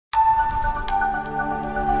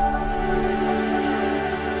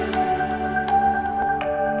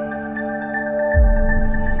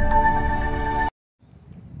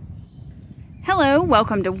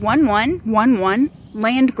welcome to 1111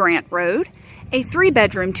 Land Grant Road, a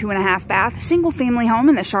 3-bedroom, 2.5-bath, single-family home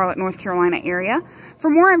in the Charlotte, North Carolina area. For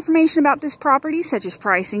more information about this property, such as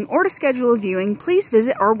pricing or to schedule a viewing, please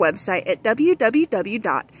visit our website at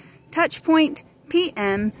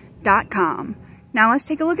www.touchpointpm.com. Now let's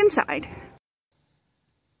take a look inside.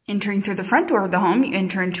 Entering through the front door of the home, you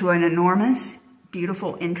enter into an enormous,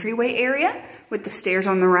 beautiful entryway area with the stairs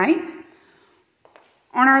on the right.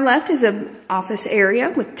 On our left is an office area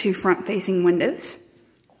with 2 front-facing windows.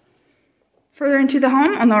 Further into the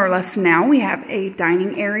home, on our left now, we have a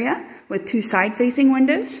dining area with 2 side-facing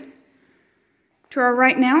windows. To our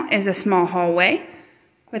right now is a small hallway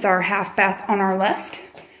with our half bath on our left.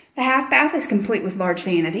 The half bath is complete with large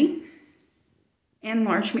vanity and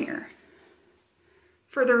large mirror.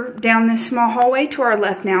 Further down this small hallway to our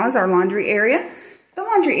left now is our laundry area. The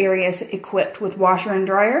laundry area is equipped with washer and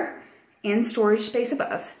dryer and storage space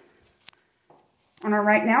above. On our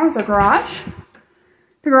right now is a garage.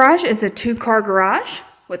 The garage is a 2-car garage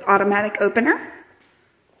with automatic opener.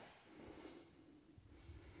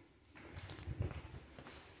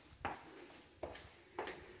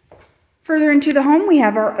 Further into the home, we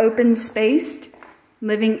have our open-spaced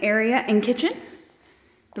living area and kitchen.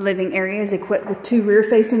 The living area is equipped with 2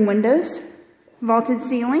 rear-facing windows, vaulted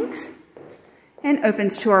ceilings, and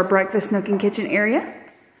opens to our breakfast nook and kitchen area.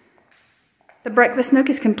 The breakfast nook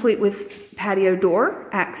is complete with patio door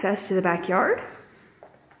access to the backyard.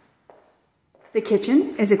 The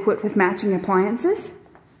kitchen is equipped with matching appliances,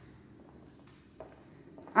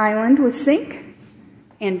 island with sink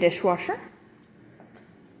and dishwasher.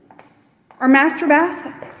 Our master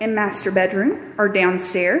bath and master bedroom are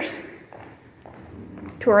downstairs.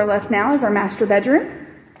 To our left now is our master bedroom.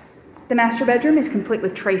 The master bedroom is complete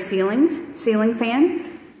with tray ceilings, ceiling fan,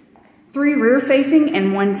 3 rear-facing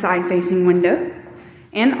and 1 side-facing window,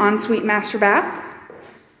 and ensuite master bath.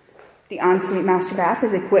 The ensuite master bath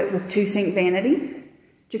is equipped with 2 sink vanity,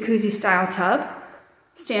 jacuzzi-style tub,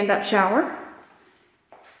 stand-up shower,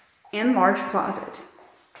 and large closet.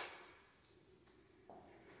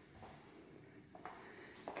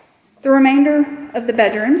 The remainder of the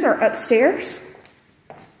bedrooms are upstairs.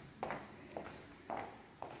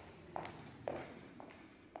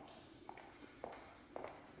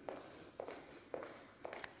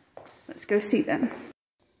 Let's go see them.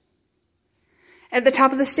 At the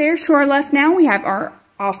top of the stairs to our left now, we have our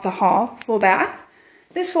off the hall full bath.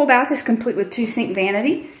 This full bath is complete with 2 sink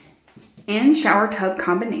vanity and shower tub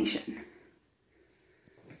combination.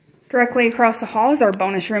 Directly across the hall is our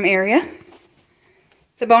bonus room area.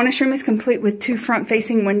 The bonus room is complete with 2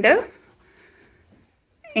 front-facing windows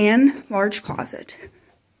and large closet.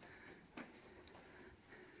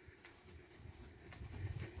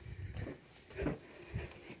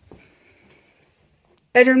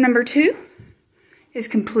 Bedroom number 2 is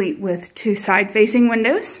complete with 2 side-facing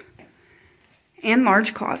windows and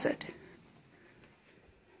large closet.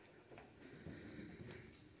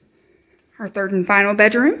 Our third and final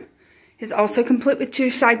bedroom is also complete with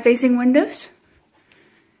 2 side-facing windows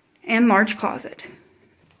and large closet.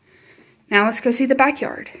 Now let's go see the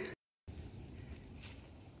backyard.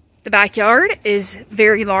 The backyard is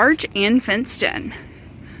very large and fenced in.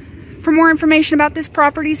 For more information about this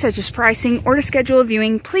property, such as pricing or to schedule a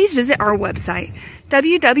viewing, please visit our website,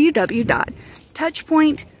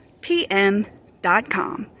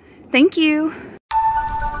 www.touchpointpm.com. Thank you.